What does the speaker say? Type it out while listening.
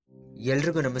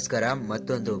ಎಲ್ರಿಗೂ ನಮಸ್ಕಾರ.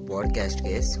 ಮತ್ತೊಂದು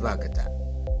ಪಾಡ್ಕಾಸ್ಟ್ಗೆ ಸ್ವಾಗತ.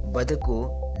 ಬದುಕು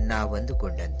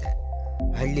ನಾವಂದುಕೊಂಡಂತೆ.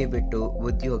 ಹಳ್ಳಿ ಬಿಟ್ಟು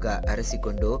ಉದ್ಯೋಗ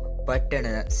ಅರಸಿಕೊಂಡು ಪಟ್ಟಣ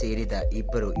ಸೇರಿದ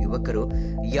ಇಬ್ಬರು ಯುವಕರು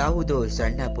ಯಾವುದೋ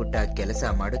ಸಣ್ಣ ಪುಟ್ಟ ಕೆಲಸ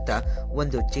ಮಾಡುತ್ತಾ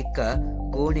ಒಂದು ಚಿಕ್ಕ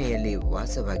ಕೋಣೆಯಲ್ಲಿ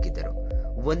ವಾಸವಾಗಿದ್ದರು.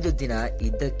 ಒಂದು ದಿನ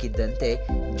ಇದ್ದಕ್ಕಿದ್ದಂತೆ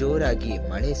ಜೋರಾಗಿ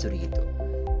ಮಳೆ ಸುರಿಯಿತು.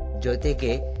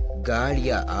 ಜೊತೆಗೆ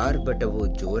ಗಾಳಿಯ ಆರ್ಭಟವು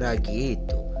ಜೋರಾಗಿಯೇ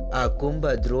ಇತ್ತು. ಆ ಕುಂಭ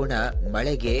ದ್ರೋಣ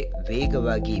ಮಳೆಗೆ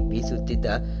ವೇಗವಾಗಿ ಬೀಸುತ್ತಿದ್ದ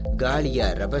ಗಾಳಿಯ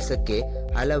ರಭಸಕ್ಕೆ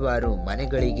ಹಲವಾರು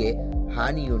ಮನೆಗಳಿಗೆ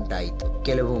ಹಾನಿಯುಂಟಾಯಿತು.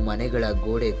 ಕೆಲವು ಮನೆಗಳ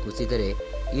ಗೋಡೆ ಕುಸಿದರೆ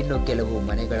ಇನ್ನು ಕೆಲವು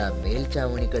ಮನೆಗಳ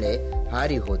ಮೇಲ್ಛಾವಣಿಗಳೇ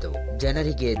ಹಾರಿ ಹೋದವು.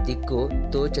 ಜನರಿಗೆ ದಿಕ್ಕು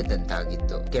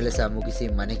ತೋಚದಂತಾಗಿತ್ತು. ಕೆಲಸ ಮುಗಿಸಿ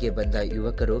ಮನೆಗೆ ಬಂದ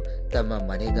ಯುವಕರು ತಮ್ಮ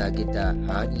ಮನೆಗಾಗಿದ್ದ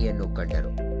ಹಾನಿಯನ್ನು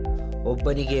ಕಂಡರು.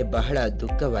 ಒಬ್ಬನಿಗೆ ಬಹಳ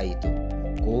ದುಃಖವಾಯಿತು,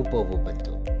 ಕೋಪವೂ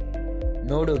ಬಂತು.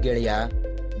 ನೋಡು ಗೆಳೆಯ,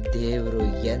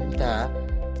 ದೇವರು ಎಂತ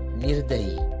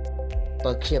ನಿರ್ದಯಿ,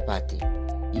 ಪಕ್ಷಪಾತಿ.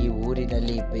 ಈ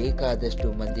ಊರಿನಲ್ಲಿ ಬೇಕಾದಷ್ಟು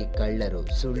ಮಂದಿ ಕಳ್ಳರು,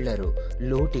 ಸುಳ್ಳರು,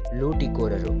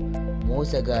 ಲೂಟಿಕೋರರು,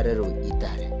 ಮೋಸಗಾರರು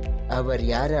ಇದ್ದಾರೆ.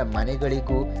 ಅವರ್ಯಾರ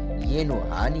ಮನೆಗಳಿಗೂ ಏನು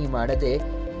ಹಾನಿ ಮಾಡದೆ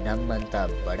ನಮ್ಮಂತ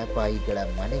ಬಡಪಾಯಿಗಳ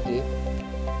ಮನೆಗೆ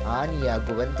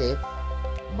ಹಾನಿಯಾಗುವಂತೆ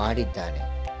ಮಾಡಿದ್ದಾನೆ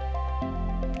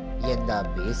ಎಂದ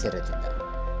ಬೇಸರದಿಂದ.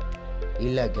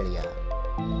 ಇಲ್ಲ ಗೆಳೆಯ,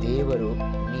 ದೇವರು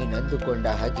ನೀನಂದುಕೊಂಡ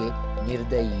ಹಾಗೆ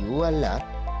ನಿರ್ದಯಿಯೂ ಅಲ್ಲ,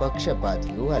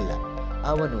 ಪಕ್ಷಪಾತಿಯೂ ಅಲ್ಲ.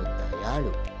 ಅವನು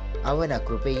ದಯಾಳು. ಅವನ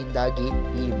ಕೃಪೆಯಿಂದಾಗಿ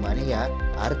ಈ ಮನೆಯ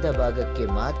ಅರ್ಧ ಭಾಗಕ್ಕೆ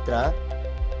ಮಾತ್ರ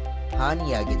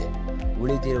ಹಾನಿಯಾಗಿದೆ.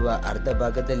 ಉಳಿದಿರುವ ಅರ್ಧ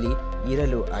ಭಾಗದಲ್ಲಿ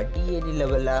ಇರಲು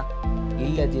ಅಡ್ಡಿಯೇನಿಲ್ಲವಲ್ಲ.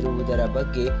 ಇಲ್ಲದಿರುವುದರ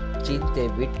ಬಗ್ಗೆ ಚಿಂತೆ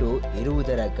ಬಿಟ್ಟು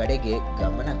ಇರುವುದರ ಕಡೆಗೆ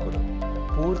ಗಮನ ಕೊಡು.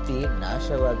 ಪೂರ್ತಿ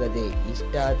ನಾಶವಾಗದೆ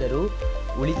ಇಷ್ಟಾದರೂ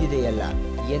ಉಳಿದಿದೆಯಲ್ಲ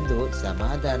ಎಂದು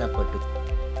ಸಮಾಧಾನ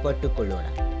ಪಟ್ಟುಕೊಳ್ಳೋಣ.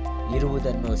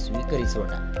 ಇರುವುದನ್ನು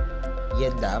ಸ್ವೀಕರಿಸೋಣ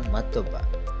ಎಂದ ಮತ್ತೊಬ್ಬ.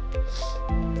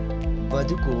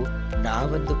 ಬದುಕು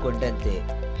ನಾವಂದುಕೊಂಡಂತೆ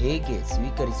ಹೇಗೆ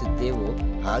ಸ್ವೀಕರಿಸುತ್ತೇವೋ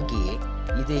ಹಾಗೆಯೇ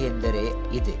ಇದೆ ಎಂದರೆ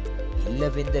ಇದೆ,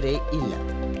 ಇಲ್ಲವೆಂದರೆ ಇಲ್ಲ.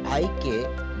 ಆಯ್ಕೆ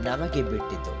ನಮಗೆ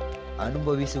ಬಿಟ್ಟಿದ್ದು,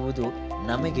 ಅನುಭವಿಸುವುದು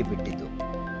ನಮಗೆ ಬಿಟ್ಟಿದ್ದು.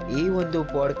 ಈ ಒಂದು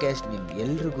ಪಾಡ್ಕಾಸ್ಟ್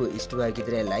ಎಲ್ರಿಗೂ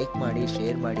ಇಷ್ಟವಾಗಿದ್ರೆ ಲೈಕ್ ಮಾಡಿ,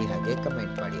 ಶೇರ್ ಮಾಡಿ, ಹಾಗೆ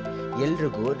ಕಮೆಂಟ್ ಮಾಡಿ.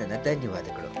 ಎಲ್ರಿಗೂ ನನ್ನ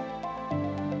ಧನ್ಯವಾದಗಳು.